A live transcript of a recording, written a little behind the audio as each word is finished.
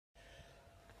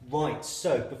Right,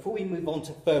 so before we move on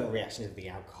to further reactions of the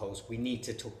alcohols, we need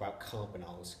to talk about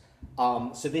carbonyls.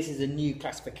 So this is a new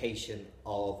classification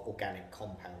of organic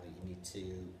compound that you need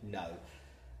to know.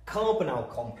 Carbonyl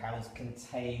compounds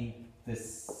contain the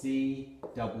C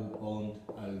double bond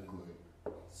O group.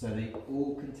 So they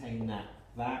all contain that.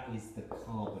 That is the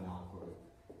carbonyl group.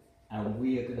 And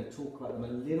we are going to talk about them a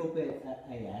little bit at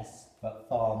AS, but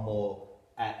far more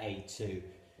at A2.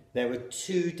 There are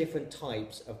two different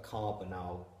types of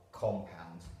carbonyl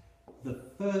compounds.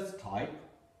 The first type,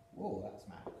 whoa, that's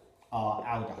mad, are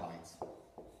aldehydes.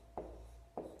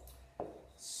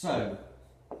 So,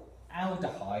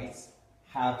 aldehydes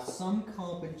have some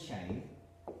carbon chain,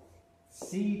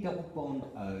 C double bond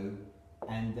O,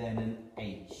 and then an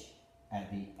H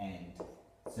at the end.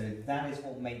 So that is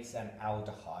what makes an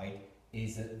aldehyde,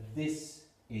 is that this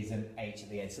is an H at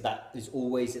the end. So that is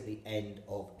always at the end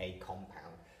of a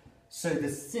compound. So the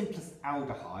simplest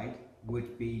aldehyde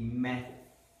would be methanal.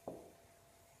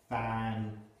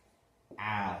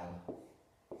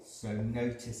 So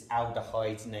notice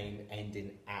aldehydes name end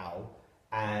in al,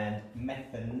 and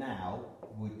methanal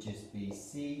would just be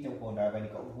C double bond O. I've only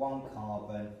got one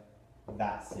carbon,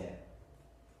 that's it.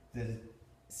 The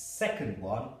second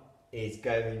one is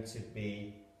going to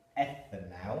be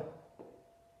ethanal.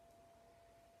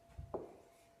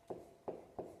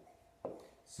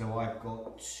 So I've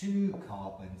got two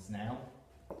carbons now.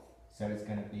 So it's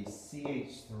going to be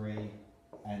CH3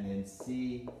 and then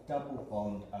C double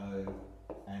bond O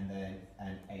and then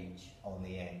an H on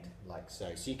the end, like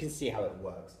so. So you can see how it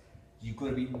works. You've got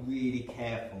to be really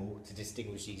careful to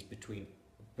distinguish these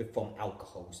from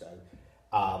alcohols though,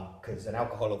 because an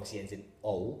alcohol obviously ends in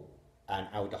ol and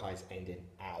aldehydes end in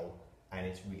al, and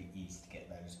it's really easy to get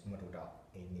those muddled up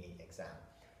in the exam.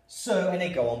 So, and they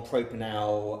go on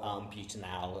propanal,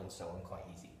 butanal, and so on, quite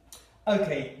easy.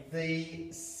 Okay,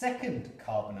 the second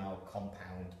carbonyl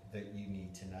compound that you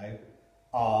need to know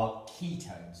are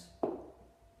ketones.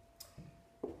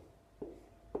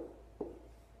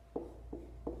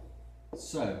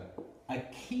 So, a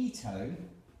ketone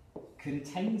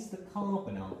contains the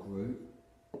carbonyl group,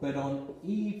 but on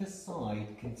either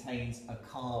side contains a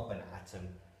carbon atom.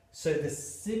 So the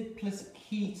simplest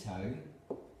ketone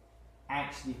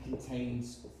actually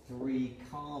contains 3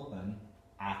 carbon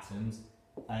atoms,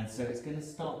 and so it's going to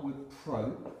start with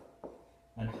prop,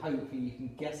 and hopefully you can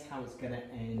guess how it's going to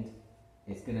end.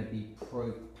 It's going to be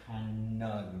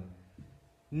propanone.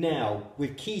 Now,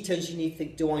 with ketones you need to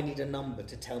think, do I need a number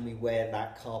to tell me where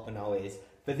that carbonyl is?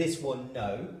 For this one,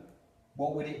 no.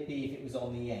 What would it be if it was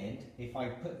on the end? If I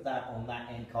put that on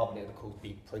that end carbon, it would of course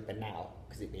be propanal,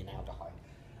 because it'd be an aldehyde.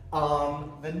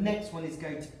 The next one is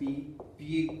going to be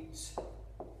butanone.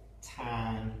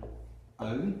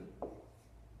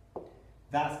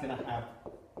 That's going to have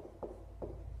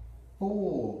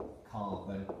 4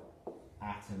 carbon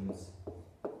atoms.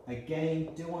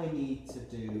 Again, do I need to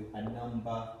do a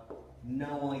number?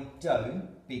 No, I don't,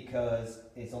 because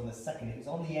it's on the second. If it's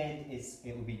on the end,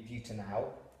 it would be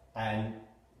butanal, and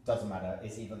doesn't matter.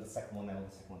 It's either the second one there or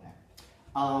the second one there.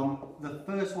 The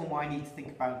first one where I need to think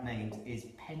about names is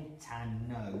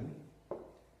pentanone.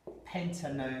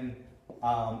 Pentanone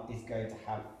is going to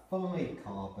have 5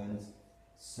 carbons,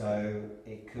 so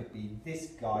it could be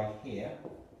this guy here,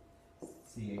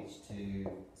 CH2,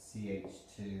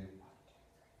 CH2,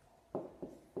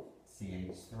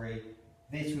 CH3.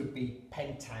 This would be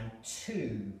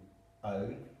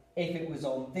pentan2O. If it was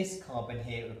on this carbon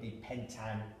here, it would be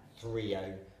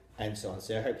pentan3O, and so on.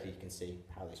 So hopefully you can see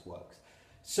how this works.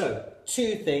 So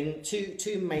two main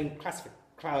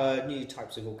new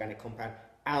types of organic compound,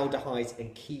 aldehydes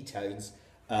and ketones.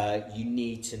 You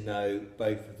need to know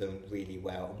both of them really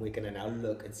well, and we're going to now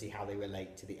look and see how they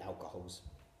relate to the alcohols.